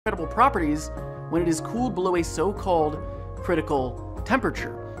incredible properties when it is cooled below a so-called critical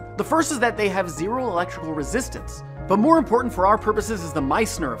temperature. The first is that they have zero electrical resistance, but more important for our purposes is the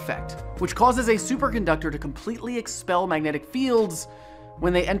Meissner effect, which causes a superconductor to completely expel magnetic fields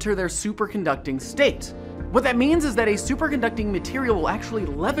when they enter their superconducting state. What that means is that a superconducting material will actually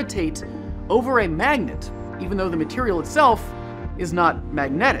levitate over a magnet, even though the material itself is not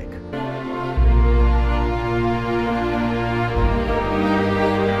magnetic.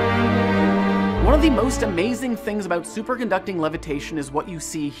 One of the most amazing things about superconducting levitation is what you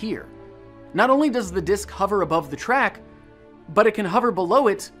see here. Not only does the disk hover above the track, but it can hover below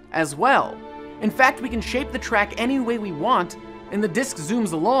it as well. In fact, we can shape the track any way we want, and the disk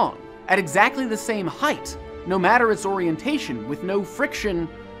zooms along at exactly the same height, no matter its orientation, with no friction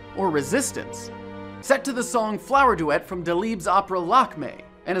or resistance. Set to the song Flower Duet from Delibes' opera Lakme.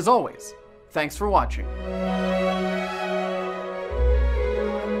 And as always, thanks for watching.